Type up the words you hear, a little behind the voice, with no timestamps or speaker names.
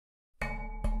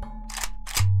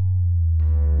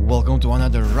to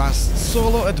another Rust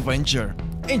solo adventure.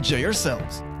 Enjoy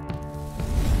yourselves!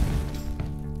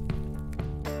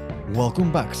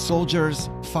 Welcome back, soldiers,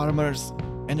 farmers,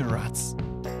 and rats.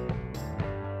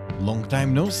 Long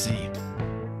time no see.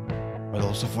 But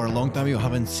also for a long time you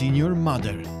haven't seen your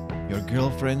mother, your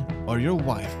girlfriend, or your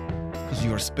wife, because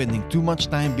you are spending too much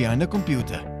time behind a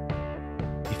computer.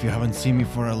 If you haven't seen me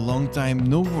for a long time,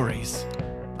 no worries.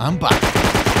 I'm back.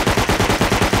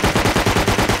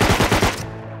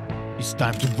 It's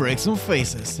time to break some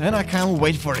faces, and I can't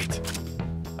wait for it.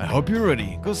 I hope you're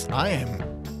ready, because I am.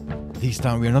 This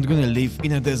time we're not gonna live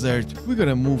in a desert, we're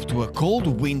gonna move to a cold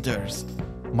winters.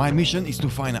 My mission is to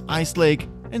find an ice lake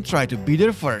and try to be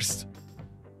there first.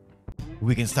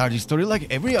 We can start this story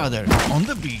like every other, on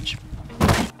the beach.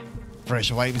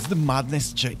 Fresh vibes, the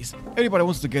madness chase. Everybody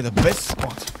wants to get the best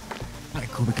spot. I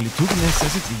quickly took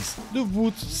necessities, the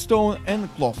wood, stone and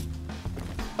cloth.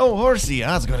 Oh, horsey,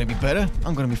 that's gonna be better.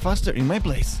 I'm gonna be faster in my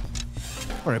place.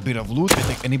 For a bit of loot, I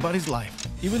take anybody's life,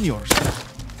 even yours.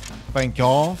 Thank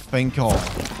y'all, thank y'all.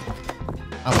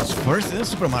 I was first in the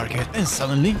supermarket and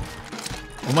suddenly...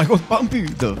 Oh my god, Bumpy,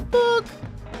 the fuck?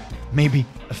 Maybe,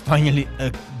 finally,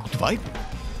 a good vibe?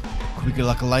 Quickly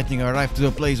like lightning, I arrived to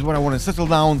the place where I want to settle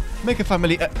down, make a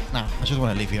family... Nah, I just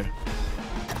want to live here.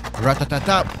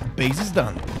 Ratatata, base is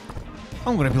done.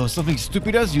 I'm gonna build something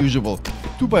stupid as usual.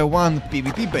 2x1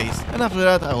 PvP base, and after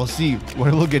that I will see where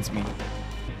it will get me.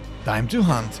 Time to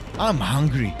hunt. I'm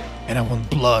hungry, and I want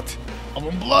blood. I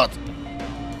want blood!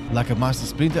 Like a master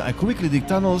splinter, I quickly dig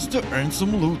tunnels to earn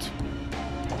some loot.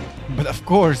 But of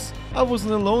course, I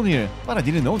wasn't alone here, but I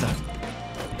didn't know that.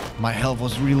 My health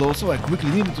was really low, so I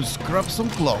quickly needed to scrub some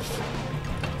cloth.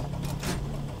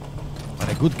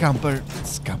 But a good camper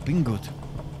is camping good.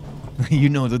 You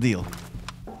know the deal.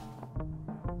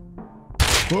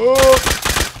 Oh!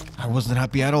 I wasn't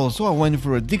happy at all, so I went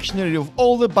for a dictionary of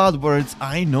all the bad words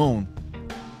I know.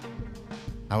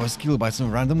 I was killed by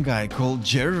some random guy called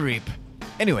Jerry Rip.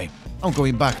 Anyway, I'm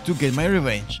going back to get my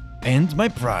revenge and my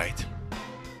pride.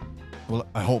 Well,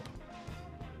 I hope.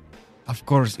 Of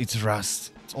course, it's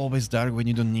Rust. It's always dark when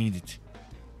you don't need it.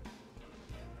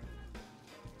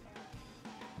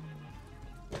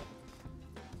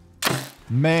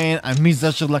 Man, I missed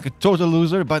that shot like a total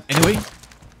loser, but anyway.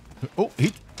 Oh,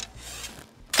 hit.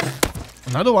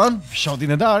 Another one, shot in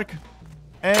the dark.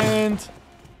 And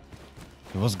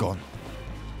it was gone.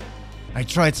 I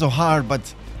tried so hard,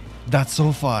 but that's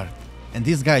so far. And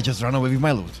this guy just ran away with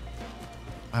my loot.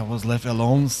 I was left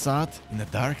alone, sat in a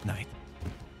dark night.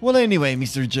 Well, anyway,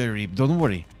 Mr. Jerry, don't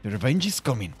worry. The revenge is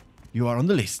coming. You are on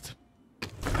the list.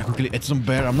 I quickly ate some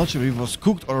bear. I'm not sure if it was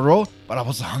cooked or raw, but I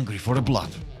was hungry for the blood.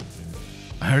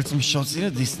 I heard some shots in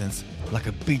the distance. Like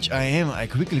a bitch I am, I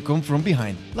quickly come from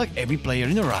behind, like every player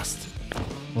in the Rust.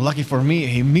 Lucky for me,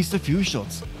 he missed a few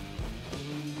shots.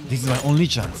 This is my only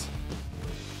chance.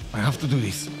 I have to do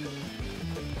this.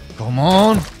 Come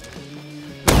on!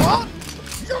 What?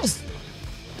 Yes!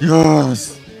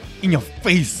 Yes! In your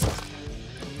face!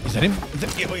 Is that him?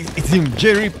 It's him,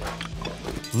 Jerry!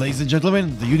 Ladies and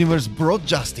gentlemen, the universe brought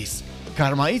justice.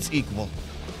 Karma is equal.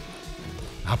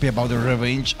 Happy about the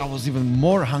revenge, I was even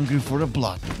more hungry for the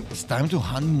blood. It's time to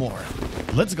hunt more.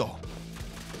 Let's go.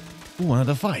 Ooh,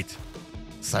 another fight.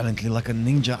 Silently like a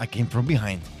ninja, I came from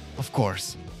behind. Of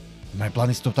course. My plan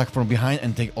is to attack from behind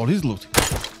and take all his loot.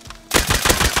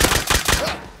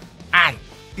 Ah!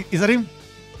 Is that him?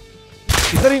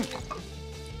 Is that him?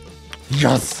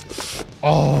 Yes!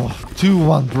 Oh,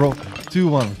 2-1, bro.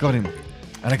 2-1, got him.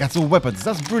 And I got some weapons,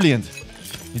 that's brilliant.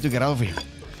 Need to get out of here.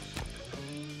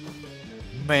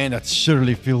 Man, that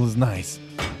surely feels nice.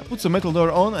 I put some metal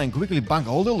door on and quickly bank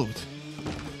all the loot.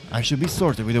 I should be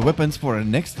sorted with the weapons for the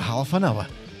next half an hour.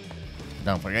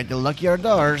 Don't forget to lock your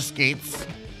doors, kids.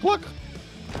 Look!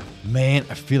 Man,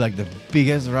 I feel like the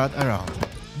biggest rat around.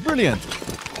 Brilliant!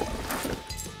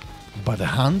 But the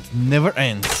hunt never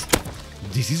ends.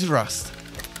 This is Rust.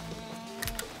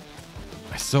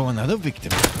 I saw another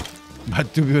victim.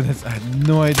 But to be honest, I had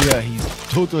no idea he's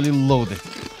totally loaded.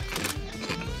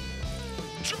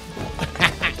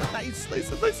 Nice,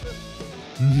 nice,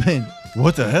 nice. Man,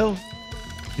 what the hell?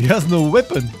 He has no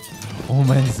weapon. Oh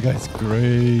man, this guy's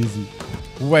crazy.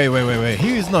 Wait.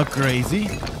 He is not crazy.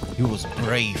 He was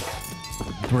brave.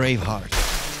 Braveheart.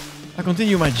 I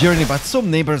continue my journey, but some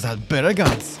neighbors had better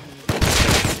guns.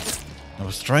 I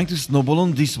was trying to snowball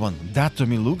on this one. That to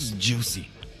me looks juicy.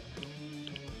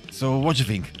 So what do you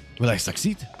think? Will I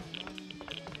succeed?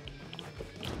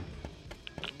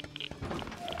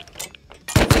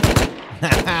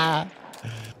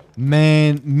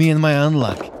 Man, me and my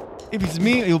unluck. If it's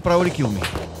me, he'll probably kill me.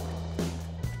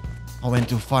 I went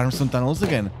to farm some tunnels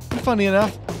again. Funny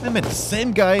enough, I met the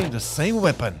same guy, the same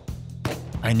weapon.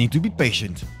 I need to be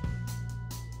patient.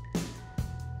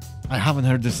 I haven't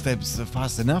heard the steps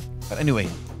fast enough, but anyway,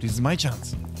 this is my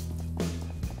chance.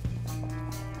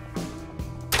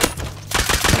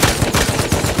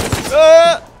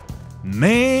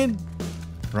 Man!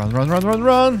 Run, run, run, run,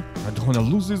 run! I don't want to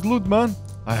lose this loot, man.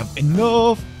 I have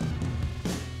enough.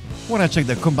 When I checked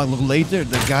the combat log later,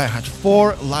 the guy had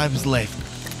 4 lives left.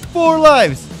 4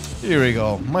 lives! Here we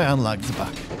go, my unluck is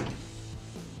back.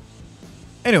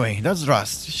 Anyway, that's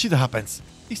Rust. Shit happens.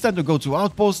 It's time to go to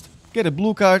Outpost, get a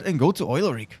blue card and go to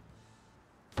Oil Rig.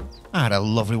 I had a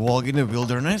lovely walk in the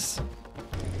wilderness.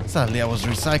 Sadly, I was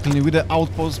recycling with the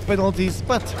Outpost penalties,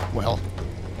 but, well.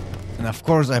 And of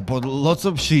course, I bought lots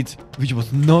of shit, which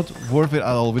was not worth it at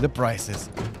all with the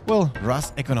prices. Well,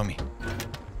 Rust economy.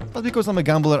 But because I'm a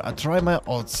gambler, I tried my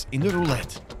odds in the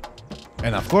roulette.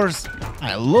 And of course,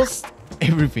 I lost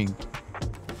everything.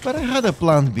 But I had a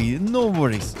plan B, no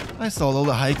worries. I sold all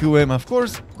the Haiku and of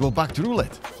course, go back to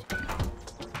roulette.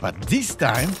 But this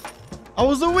time, I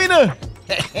was the winner!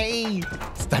 Hey,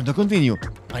 it's time to continue.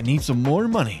 I need some more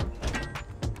money.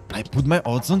 I put my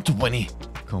odds on 20.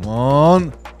 Come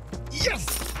on. Yes!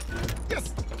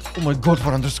 Yes! Oh my god,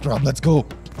 400 scrap, let's go.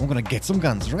 I'm gonna get some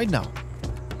guns right now.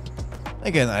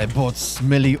 Again, I bought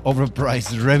smelly,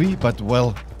 overpriced Revy, but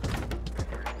well...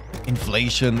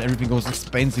 inflation, everything goes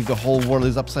expensive, the whole world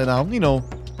is upside down, you know.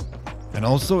 And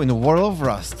also in the world of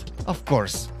Rust, of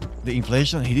course, the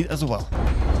inflation hit it as well.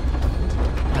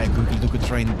 I quickly took a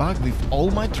train back with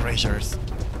all my treasures.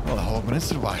 Well, how am I gonna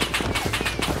survive?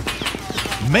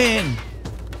 Man!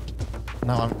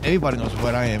 Now everybody knows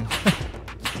where I am.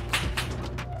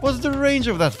 What's the range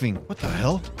of that thing? What the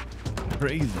hell?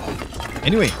 Crazy.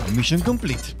 Anyway, mission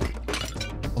complete.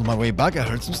 On my way back, I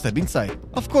heard some step inside.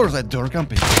 Of course, I door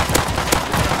camping.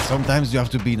 Sometimes you have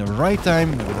to be in the right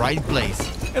time, the right place.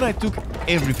 And I took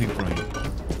everything from him.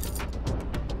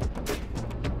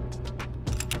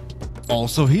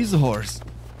 Also his horse.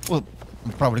 Well,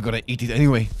 I'm probably gonna eat it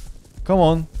anyway. Come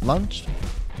on, lunch.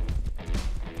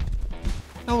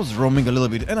 I was roaming a little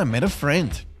bit and I met a friend.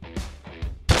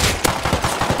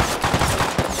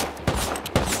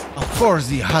 Of course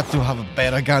he had to have a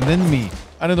better gun than me.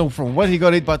 I don't know from where he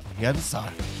got it, but he had a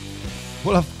SAR.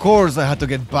 Well, of course I had to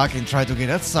get back and try to get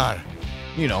that SAR.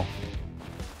 You know.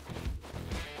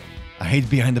 I hide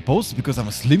behind the post because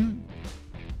I'm slim.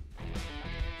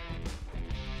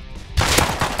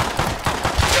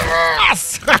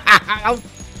 Yes!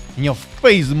 In your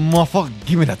face, motherfucker.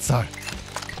 Give me that SAR.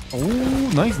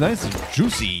 Oh, nice, nice.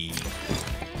 Juicy.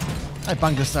 I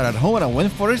banged the SAR at home and I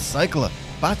went for a cycler.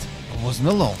 But I wasn't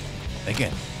alone.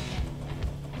 Again.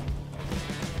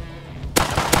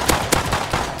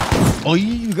 Oh,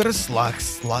 you got a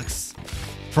slugs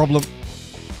problem.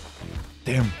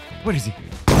 Damn, where is he?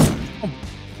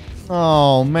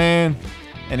 Oh man.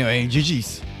 Anyway,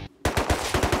 GG's.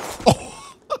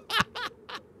 Oh.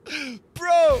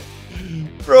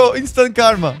 Bro, instant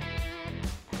karma.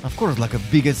 Of course, like a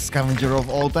biggest scavenger of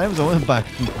all times, I went back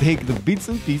to take the bits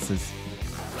and pieces.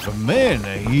 But man,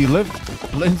 he left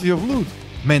plenty of loot.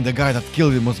 Man, the guy that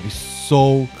killed him must be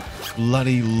so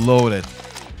bloody loaded.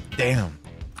 Damn.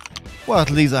 Well,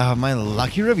 at least I have my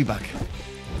lucky Revy back.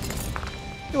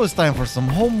 It was time for some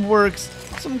homeworks,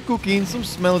 some cooking, some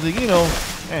smelting, you know,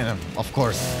 and of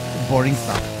course, boring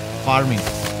stuff, farming.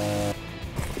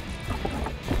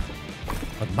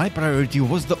 But my priority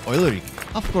was the Oil Rig.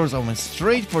 Of course, I went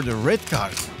straight for the red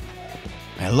card.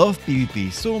 I love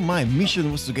PvP, so my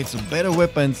mission was to get some better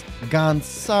weapons, guns,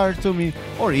 SAR to me,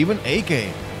 or even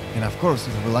AK. And of course,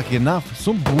 if I were lucky enough,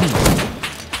 some booms.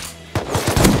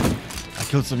 I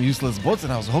killed some useless bots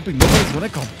and I was hoping nobody's gonna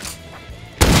come.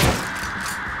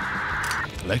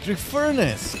 Electric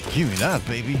furnace! Give me that,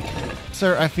 baby.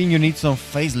 Sir, I think you need some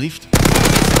facelift.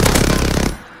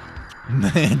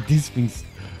 Man, this thing's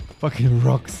fucking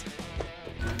rocks.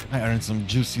 I earned some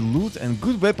juicy loot and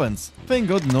good weapons. Thank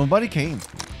God nobody came.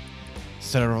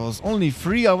 Server was only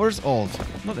 3 hours old.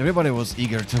 Not everybody was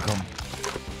eager to come.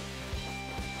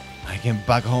 I came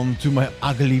back home to my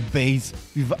ugly base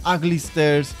with ugly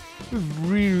stairs, with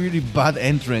really bad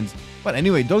entrance. But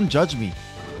anyway, don't judge me.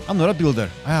 I'm not a builder,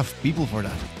 I have people for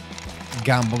that.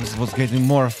 Gunbox was getting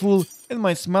more full and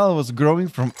my smile was growing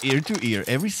from ear to ear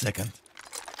every second.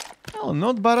 Oh,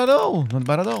 not bad at all, not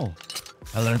bad at all.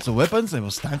 I learned some weapons and it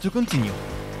was time to continue.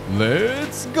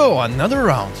 Let's go, another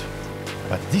round.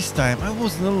 But this time I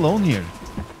wasn't alone here.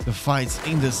 The fights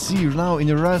in the sea now in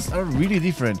the Rust are really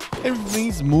different. Everything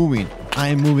is moving,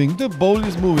 I'm moving, the boat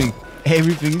is moving,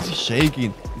 everything is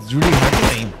shaking. It's really hard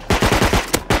to aim.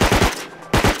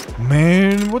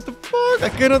 Man, what the fuck? I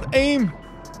cannot aim.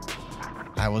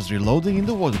 I was reloading in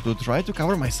the water to try to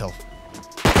cover myself.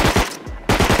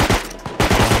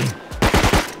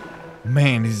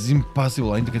 Man, this is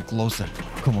impossible. I need to get closer.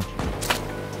 Come on.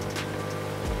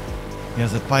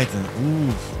 Here's a python.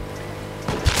 Oof.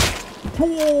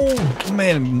 Oh,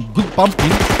 man, good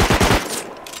pumpkin.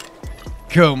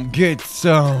 Come get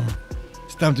some.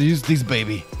 It's time to use this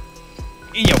baby.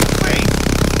 In your face.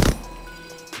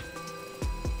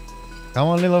 Come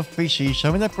on, little fishy.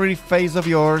 Show me that pretty face of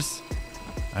yours.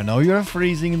 I know you're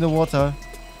freezing in the water.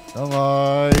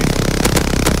 Bye-bye.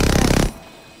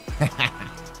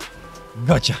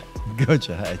 Gotcha.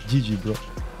 Gotcha. GG, bro.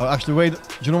 Oh, actually, wait. Do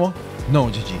you know what? No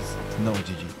GG's. No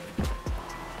GG.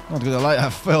 Not gonna lie, I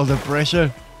felt the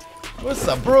pressure. What's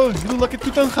up, bro? You look like a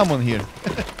Tutankhamun here.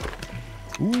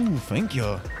 Ooh, thank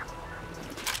you.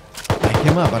 I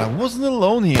came up, but I wasn't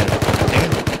alone here.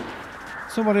 Damn.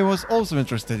 Somebody was also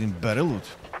interested in better loot.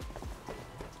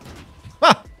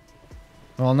 Ha!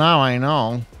 Well, now I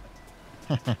know.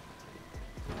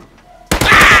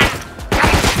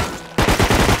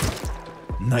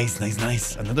 Nice, nice,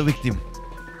 nice. Another victim.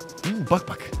 Ooh,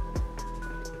 backpack.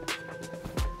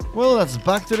 Well, that's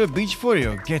back to the beach for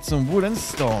you. Get some wood and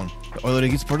stone. The oil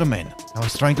rig is for the men. I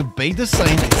was trying to bait the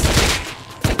scientists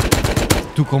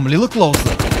to come a little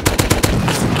closer.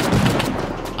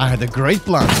 I had a great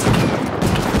plan.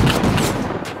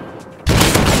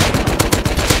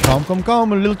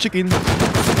 Come, little chicken. Come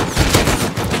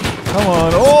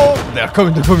on. Oh, they're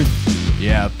coming,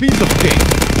 Yeah, piece of cake.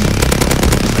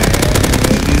 Man,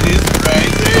 this is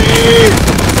crazy.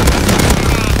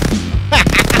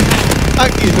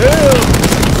 Fucking hell.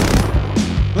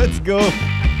 Let's go.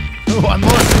 One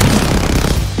more.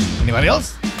 Anybody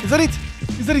else? Is that it?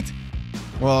 Is that it?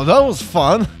 Well, that was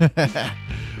fun.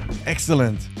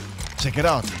 Excellent. Check it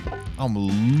out. I'm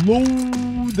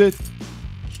loaded.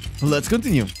 Let's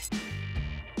continue.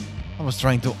 I was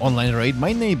trying to online raid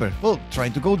my neighbor. Well,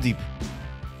 trying to go deep.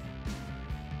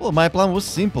 Well, my plan was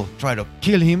simple. Try to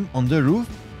kill him on the roof,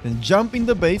 then jump in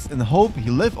the base and hope he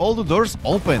left all the doors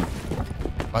open.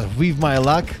 But with my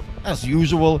luck, as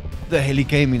usual, the heli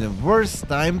came in the worst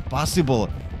time possible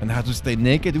and had to stay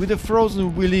naked with a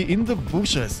frozen willy in the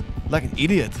bushes, like an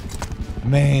idiot.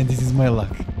 Man, this is my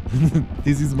luck.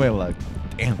 This is my luck.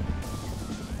 Damn.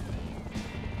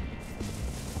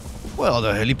 Well,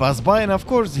 the heli passed by and of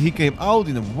course he came out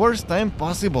in the worst time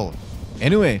possible.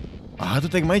 Anyway, I had to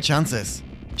take my chances.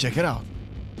 Check it out.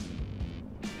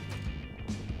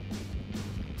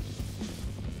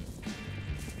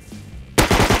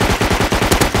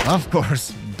 Of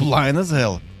course, blind as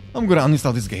hell. I'm gonna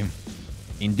uninstall this game.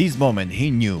 In this moment, he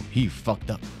knew he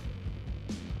fucked up.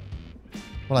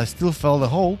 Well, I still felt the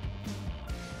hope.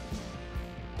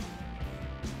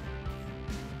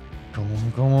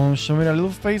 Come on, show me that little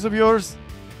face of yours.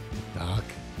 Duck.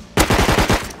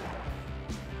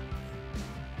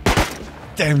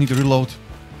 Damn, need to reload.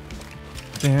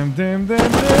 Damn.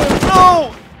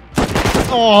 No!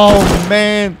 Oh,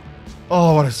 man.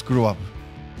 Oh, what a screw up.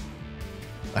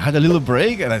 I had a little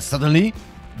break and suddenly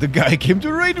the guy came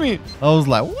to raid me. I was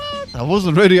like, what? I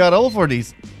wasn't ready at all for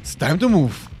this. It's time to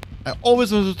move. I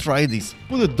always wanted to try this.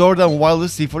 Put the door down while the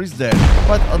C4 is there.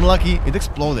 But unlucky, it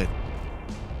exploded.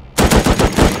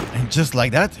 And just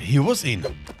like that, he was in.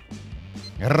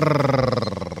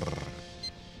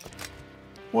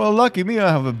 Well, lucky me, I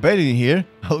have a bed in here.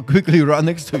 I'll quickly run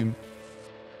next to him.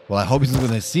 Well, I hope he's not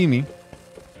gonna see me.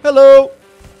 Hello!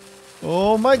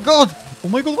 Oh my god! Oh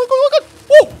my god!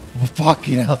 Oh,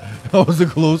 fucking hell. That was a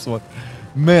close one.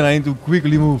 Man, I need to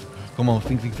quickly move. Come on,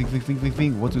 think.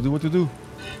 What to do?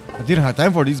 I didn't have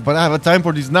time for this, but I have a time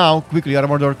for this now. Quickly,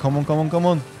 armor door. Come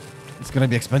on. It's gonna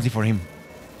be expensive for him.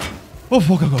 Oh,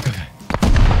 fuck, okay.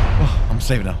 Oh, I'm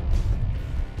safe now.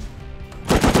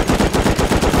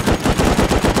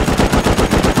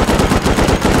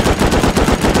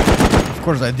 Of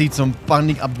course, I did some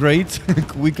panic upgrades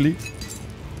quickly.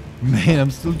 Man, I'm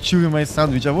still chewing my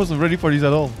sandwich. I wasn't ready for this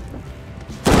at all.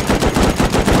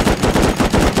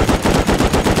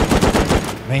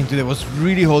 Man, today was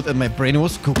really hot and my brain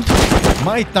was cooked.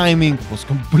 My timing was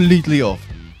completely off.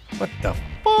 What the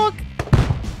fuck?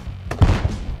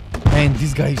 Man,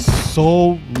 this guy is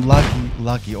so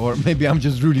lucky. Or maybe I'm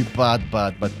just really bad,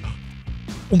 but...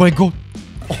 Oh my god!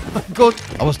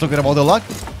 I was talking about the luck.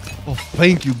 Oh,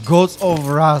 thank you, gods of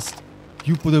Rust.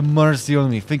 You put a mercy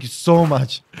on me. Thank you so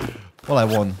much. Well, I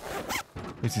won.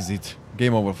 This is it.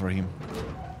 Game over for him.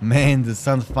 Man, the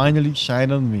sun finally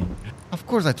shined on me. Of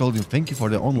course I told you thank you for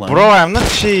the online. Bro, I'm not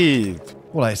cheat.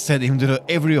 Well, I said him to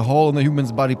every hole in a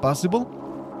human's body possible.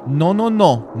 No.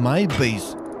 My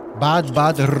base. Bad.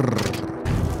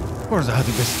 course I had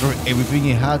to destroy everything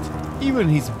he had, even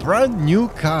his brand new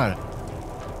car.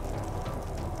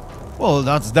 Well,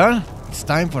 that's done. It's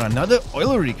time for another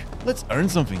oil rig. Let's earn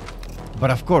something.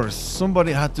 But of course,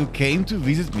 somebody had to came to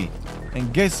visit me.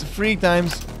 And guess 3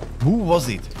 times, who was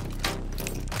it?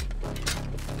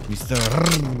 Mr.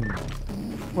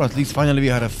 Well, at least finally we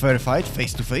had a fair fight,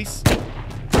 face to face.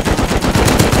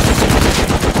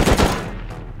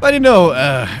 But you know,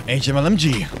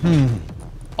 HMLMG,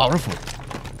 powerful.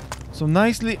 So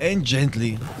nicely and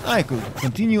gently, I could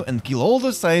continue and kill all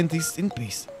the scientists in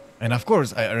peace. And of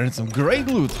course, I earned some great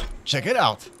loot. Check it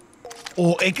out.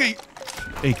 Oh, AK!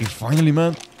 AK, finally,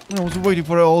 man. I was waiting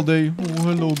for it all day. Oh,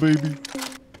 hello, baby.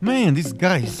 Man, this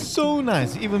guy is so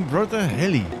nice. He even brought a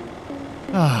heli.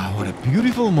 Ah, what a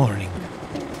beautiful morning.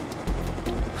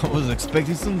 I was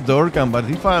expecting some Dorkan, but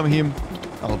if I'm him,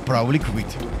 I'll probably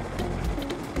quit.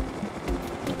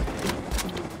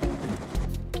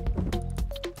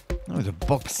 Oh, the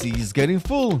boxy is getting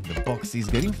full. The boxy is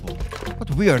getting full. But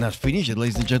we are not finished yet,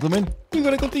 ladies and gentlemen. We're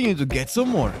gonna continue to get some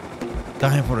more.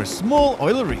 Time for a small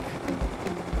oil rig.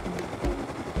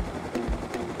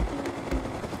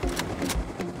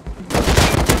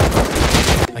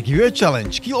 I give you a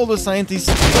challenge. Kill all the scientists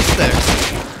on the stairs.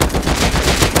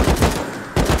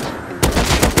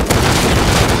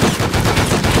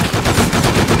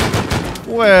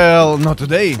 Well, not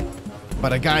today.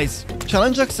 But guys,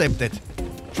 challenge accepted.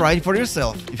 Try it for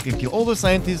yourself if you can kill all the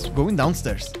scientists going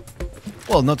downstairs.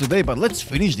 Well, not today, but let's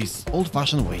finish this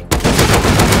old-fashioned way.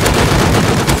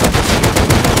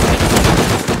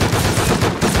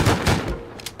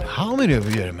 How many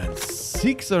of you, man?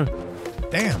 6 or...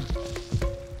 Damn.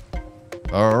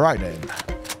 Alright then.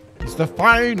 It's the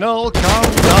final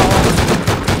countdown.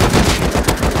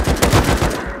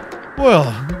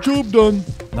 Well, job done.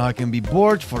 Now I can be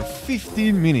bored for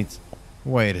 15 minutes.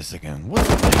 Wait a second. What's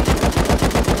the thing?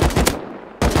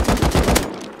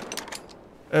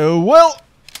 Well,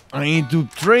 I need to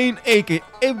train AK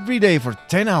every day for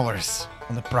 10 hours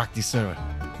on the practice server.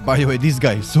 By the way, this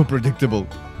guy is so predictable.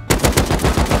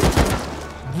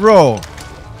 Bro,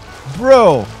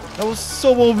 that was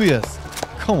so obvious.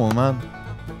 Come on, man.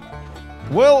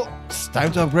 Well, it's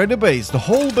time to upgrade the base, the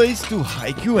whole base to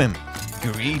high QM.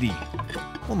 Greedy.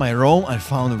 On my roam, I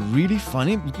found a really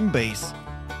funny looking base.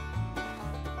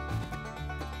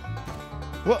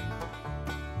 What?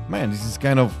 Man, this is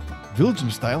kind of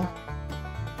Belgium style.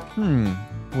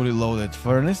 Fully loaded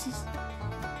furnaces.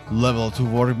 Level 2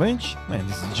 workbench. Man,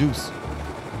 this is juice.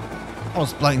 I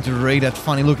was planning to raid that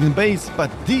funny looking base,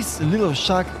 but this little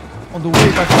shack on the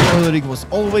way back to the oil rig was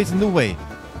always in the way.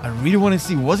 I really want to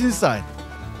see what's inside.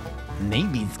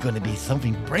 Maybe it's gonna be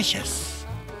something precious.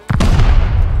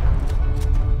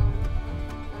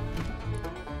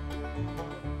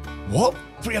 What?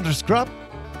 300 scrap?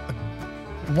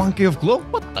 1k of cloth?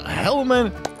 What the hell,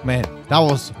 man? Man, that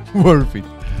was worth it.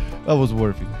 That was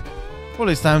worth it. Well,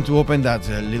 it's time to open that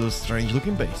little strange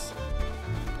looking base.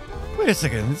 Wait a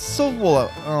second, it's so full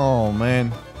of... Oh,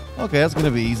 man. Okay, that's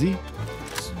gonna be easy.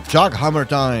 It's jackhammer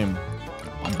time.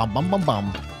 Bam, bam, bam, bam,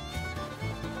 bam.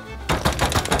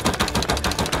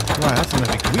 Right, that's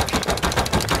gonna be quick.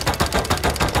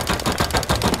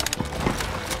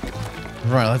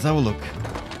 Right, let's have a look.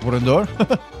 Wooden door?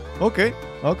 Okay.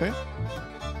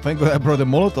 Thank God I brought the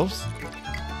Molotovs.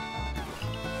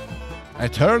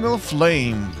 Eternal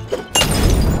flame.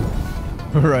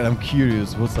 Alright, I'm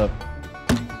curious. What's up?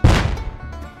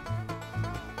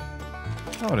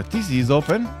 Oh, the TC is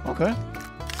open. Okay.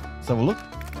 Let's have a look.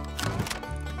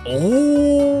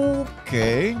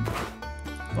 Okay.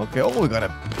 Oh,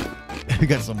 we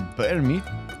got some bear meat.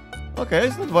 Okay,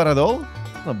 it's not bad at all.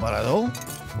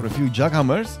 For a few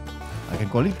jackhammers, I can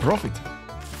call it profit.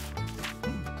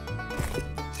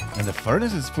 And the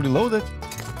furnace is fully loaded.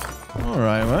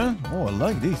 Alright, man. Oh, I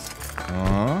like this.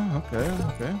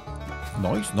 Okay.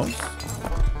 Nice.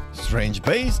 Strange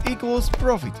base equals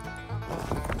profit.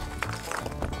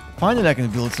 Finally, I can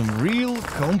build some real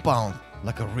compound,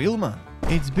 like a real man.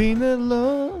 It's been a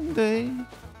long day.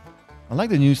 I like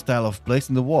the new style of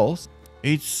placing the walls.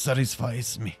 It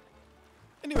satisfies me.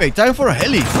 Anyway, time for a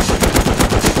heli.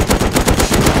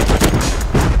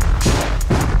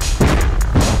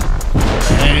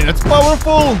 Hey, that's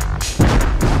powerful.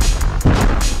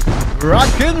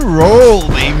 Rock and roll,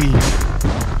 baby.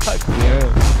 Heck yeah.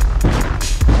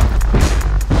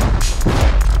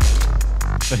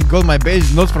 Thank God my base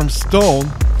is not from stone.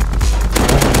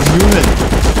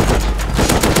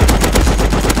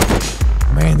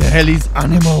 Man, the hell is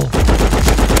animal.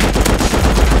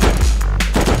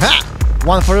 Ha!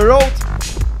 One for the road.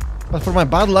 But for my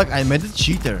bad luck, I met a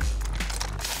cheater.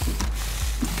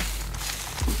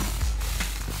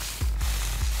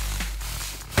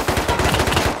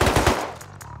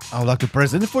 I would like to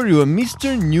present for you a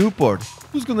Mr. Newport,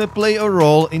 who's gonna play a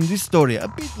role in this story a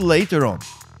bit later on.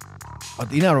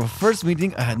 But in our first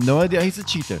meeting, I had no idea he's a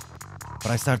cheater.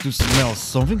 But I started to smell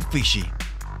something fishy.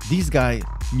 This guy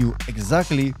knew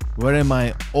exactly where am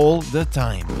I all the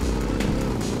time.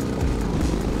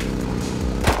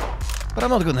 But I'm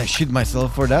not gonna shit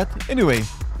myself for that. Anyway,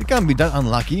 it can't be that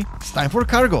unlucky. It's time for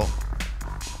cargo.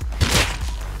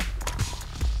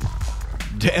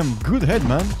 Damn, good head,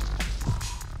 man.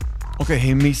 Okay,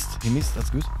 he missed, that's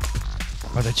good.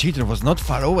 But the cheater was not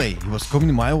far away, he was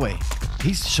coming my way.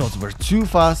 His shots were too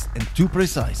fast and too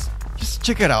precise. Just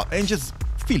check it out and just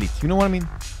feel it, you know what I mean?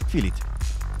 Feel it.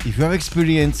 If you have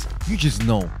experience, you just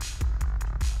know.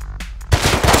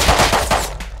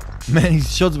 Man,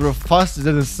 his shots were faster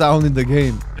than the sound in the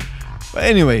game. But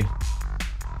anyway,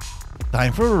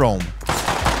 time for Rome.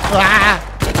 Ah!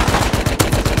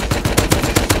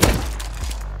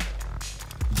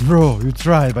 Bro, you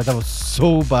tried, but that was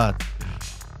so bad.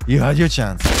 You had your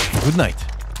chance. Good night,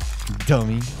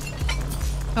 dummy.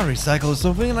 I recycled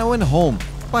something and I went home,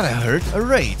 but I heard a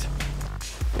raid.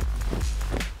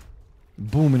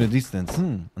 Boom in the distance.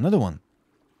 Another one.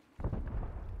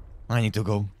 I need to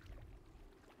go.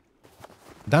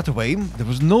 That way, there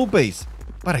was no base,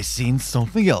 but I seen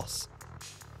something else.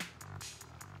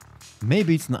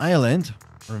 Maybe it's an island,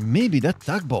 or maybe that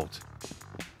tugboat.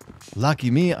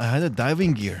 Lucky me, I had a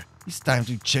diving gear. It's time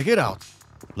to check it out.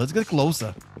 Let's get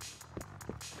closer.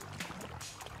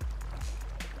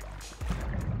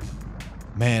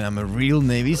 Man, I'm a real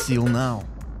Navy SEAL now.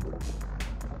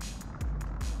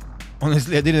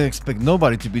 Honestly, I didn't expect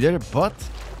nobody to be there, but...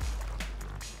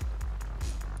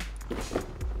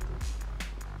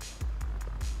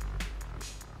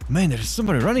 Man, there's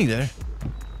somebody running there.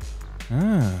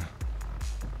 Ah.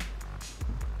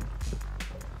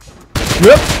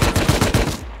 Yep.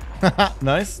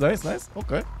 Nice, nice, nice.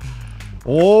 Okay.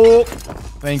 Oh,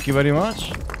 thank you very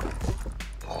much.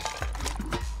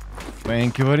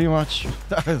 Thank you very much.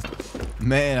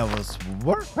 Man, that was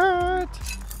worth it.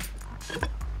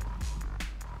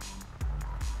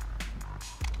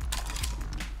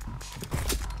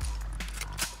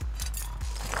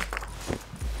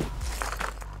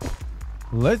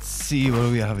 Let's see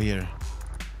what we have here.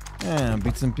 Yeah,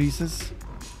 bits and pieces.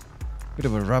 Bit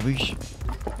of a rubbish.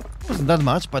 Wasn't that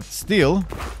much, but still,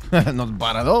 not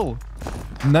bad at all.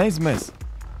 Nice mess.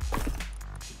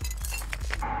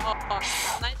 Oh,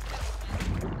 nice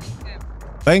game. Nice game.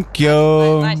 Thank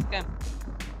you. Nice game.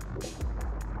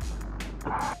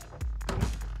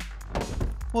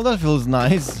 Well, that feels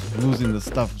nice, losing the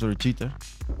stuff to a cheater.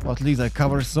 Well, at least I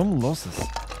covered some losses.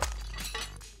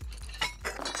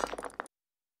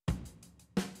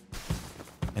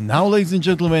 And now, ladies and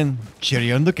gentlemen,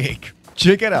 cherry on the cake.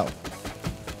 Check it out.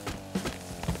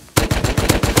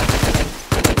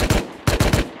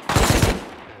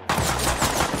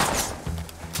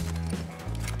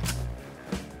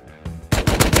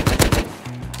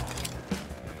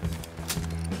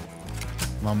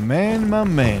 My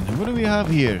man, what do we have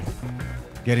here?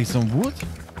 Getting some wood?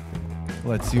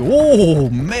 Let's see. Oh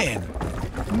man,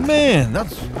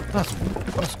 that's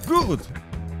good.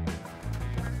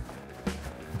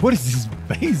 What is this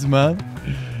base, man?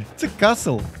 It's a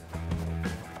castle.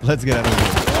 Let's get out of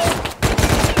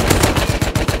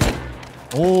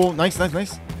here. Oh, nice. What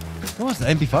was the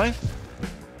MP5?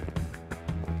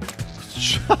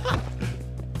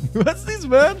 What's this,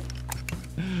 man?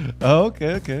 Oh,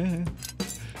 okay.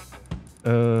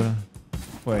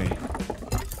 Wait.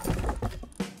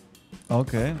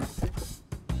 Okay.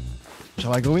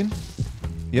 Shall I go in?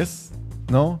 Yes?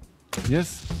 No?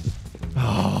 Yes?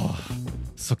 Oh,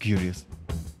 so curious.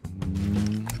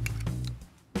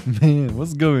 Man,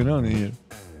 what's going on here?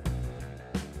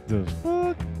 The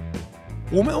fuck?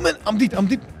 Oh man, I'm deep.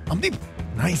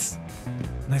 Nice.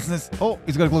 Oh,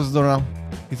 he's gonna close the door now.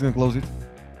 He's gonna close it.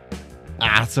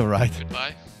 Ah, it's alright.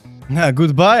 Goodbye. Nah,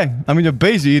 goodbye. I'm in your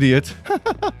base, you idiot.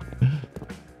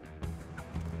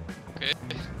 Okay.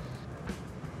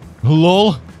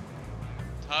 LOL.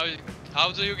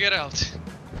 How do you get out?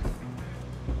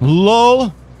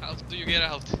 LOL. How do you get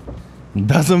out?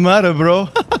 Doesn't matter, bro.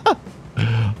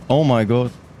 Oh my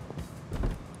god.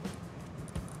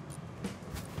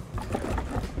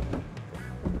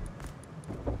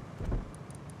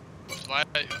 Why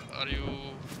are you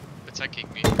attacking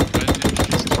me? Why did you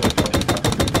just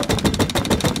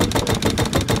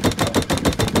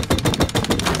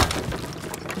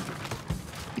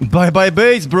Bye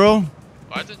base, bro.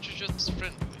 Why don't you just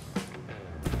friend me?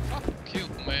 Fuck you,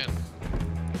 man.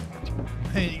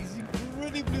 Hey, he's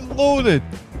incredibly loaded.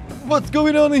 What's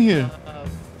going on in here?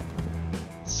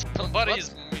 Somebody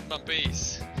is in my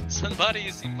base. Somebody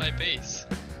is in my base.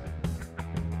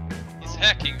 He's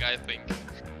hacking, I think.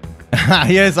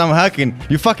 Yes, I'm hacking.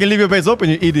 You fucking leave your base open,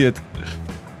 you idiot.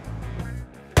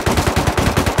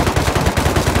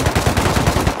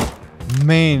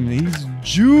 Man, he's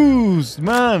juiced,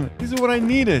 man. This is what I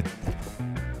needed.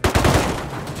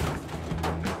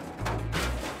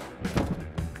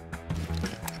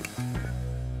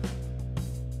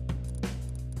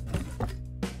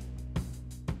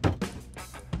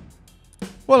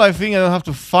 Well, I think I don't have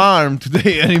to farm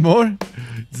today anymore.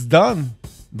 It's done.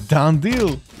 Done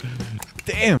deal.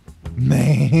 Damn.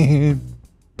 Man.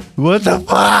 What the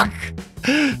fuck?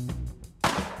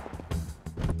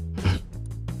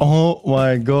 Oh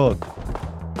my god.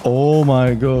 Oh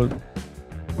my god.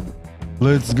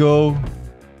 Let's go.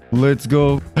 Let's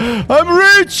go. I'm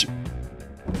rich!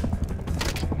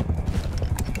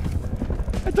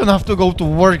 I don't have to go to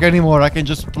work anymore. I can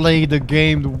just play the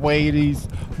game the way it is.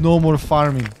 No more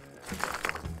farming.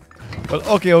 Well,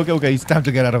 okay. It's time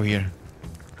to get out of here.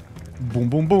 Boom,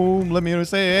 boom, boom. Let me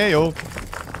say hey, yo.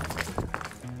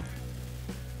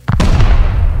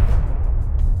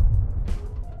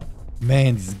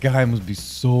 Man, this guy must be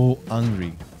so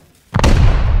hungry.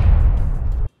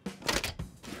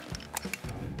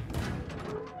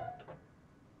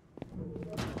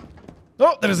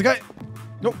 Oh, there's a guy.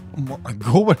 No, I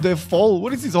go where they fall.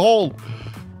 What is this hole?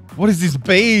 What is this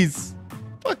base?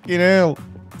 Fucking hell.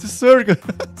 It's a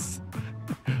circus.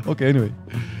 Okay, anyway.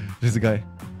 There's a guy.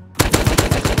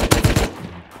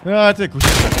 Ah, take a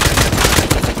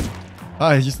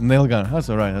Ah, it's just a nail gun. That's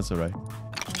alright, that's alright.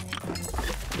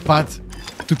 But,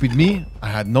 stupid me, I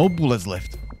had no bullets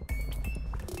left.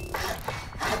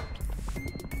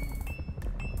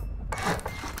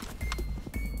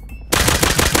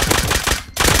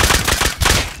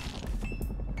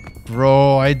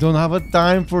 Bro, I don't have a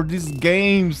time for these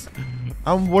games.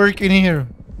 I'm working here.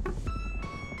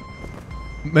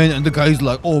 Man, and the guy's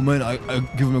like, oh man, I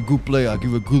give him a good play, I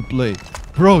give a good play.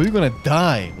 Bro, you're gonna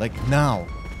die, like now.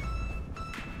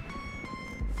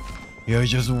 You're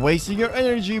just wasting your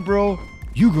energy, bro.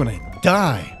 You're gonna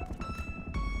die.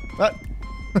 What?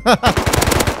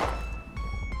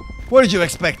 What did you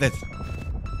expect it?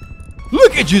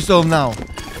 Look at yourself now.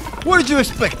 What did you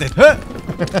expect it, huh?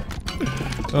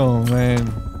 Oh man,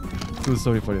 feel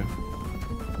sorry for you.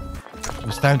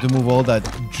 It's time to move all that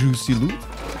juicy loot.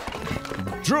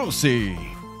 Juicy!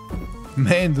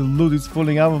 Man, the loot is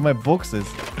falling out of my boxes.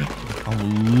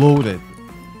 I'm loaded.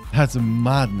 That's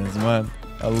madness, man.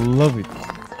 I love it.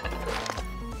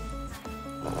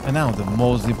 And now the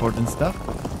most important stuff.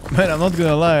 Man, I'm not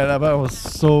gonna lie, that was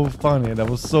so funny and I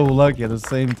was so lucky at the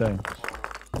same time.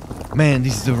 Man,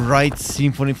 this is the right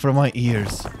symphony for my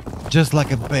ears. Just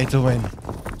like a Beethoven.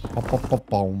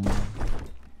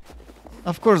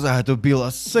 Of course I had to build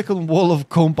a second wall of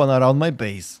compound around my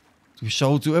base to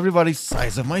show to everybody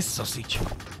size of my sausage.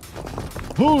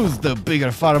 Who's the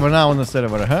bigger farmer now on the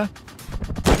server, huh?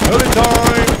 Early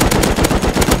time!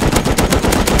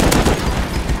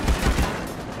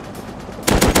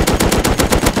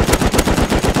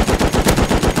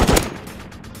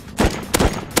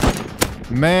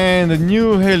 Man, the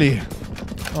new heli.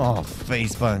 Oh,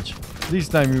 face punch. This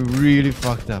time you really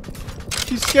fucked up.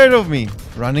 She's scared of me,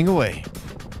 running away.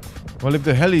 Well, if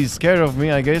the heli is scared of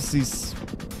me, I guess it's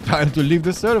time to leave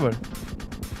the server.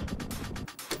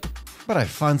 But I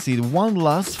fancied one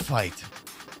last fight.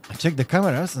 I checked the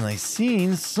cameras and I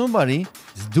seen somebody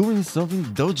is doing something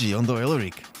dodgy on the oil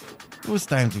rig. It was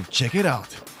time to check it out.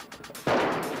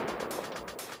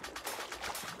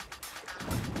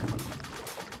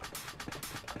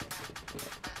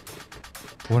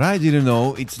 What I didn't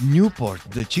know, it's Newport,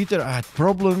 the cheater I had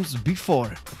problems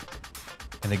before.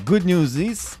 And the good news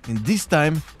is, in this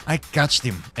time, I catched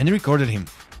him and recorded him.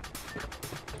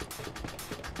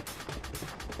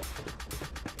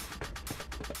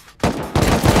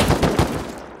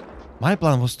 My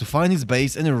plan was to find his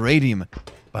base and raid him,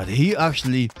 but he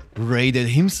actually raided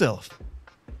himself.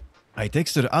 I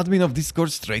texted the admin of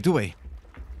Discord straight away.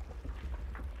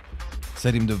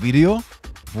 Sent him the video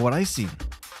of what I seen.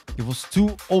 It was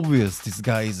too obvious this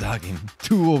guy is hacking.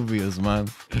 Too obvious, man.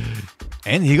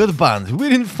 And he got banned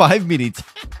within 5 minutes.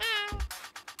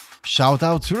 Shout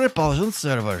out to Repulsion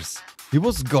servers. He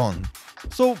was gone.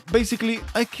 So basically,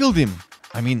 I killed him.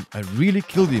 I mean, I really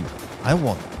killed him. I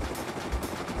won.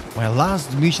 My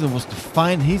last mission was to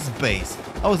find his base.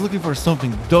 I was looking for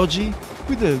something dodgy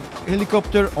with a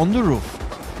helicopter on the roof.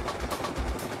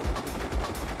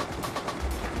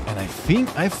 And I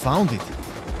think I found it.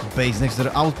 Base next to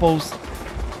the outpost,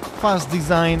 fast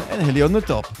design and heli on the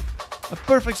top. A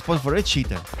perfect spot for a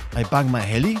cheater. I bagged my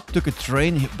heli, took a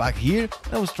train back here,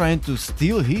 and I was trying to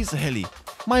steal his heli.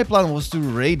 My plan was to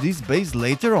raid this base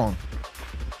later on.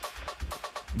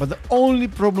 But the only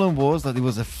problem was that it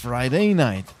was a Friday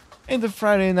night. And the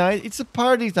Friday night, it's a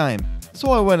party time.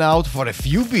 So I went out for a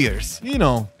few beers, you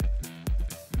know.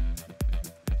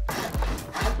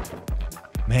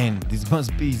 Man, this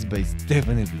must be his base,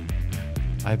 definitely.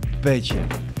 I bet you.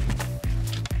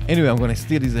 Anyway, I'm gonna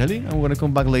steal this heli, I'm gonna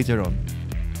come back later on.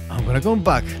 I'm gonna come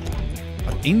back,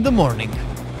 but in the morning.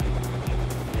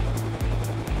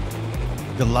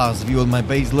 The last view of my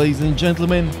base, ladies and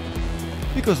gentlemen,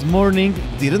 because morning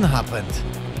didn't happen.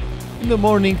 In the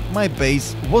morning, my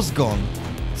base was gone.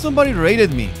 Somebody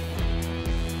raided me.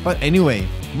 But anyway,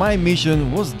 my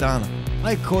mission was done.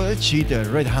 I caught a cheater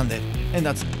red-handed, and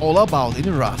that's all about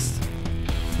in Rust.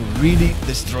 To really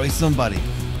destroy somebody.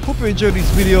 Hope you enjoyed this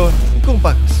video and come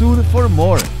back soon for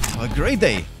more. Have a great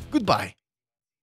day. Goodbye.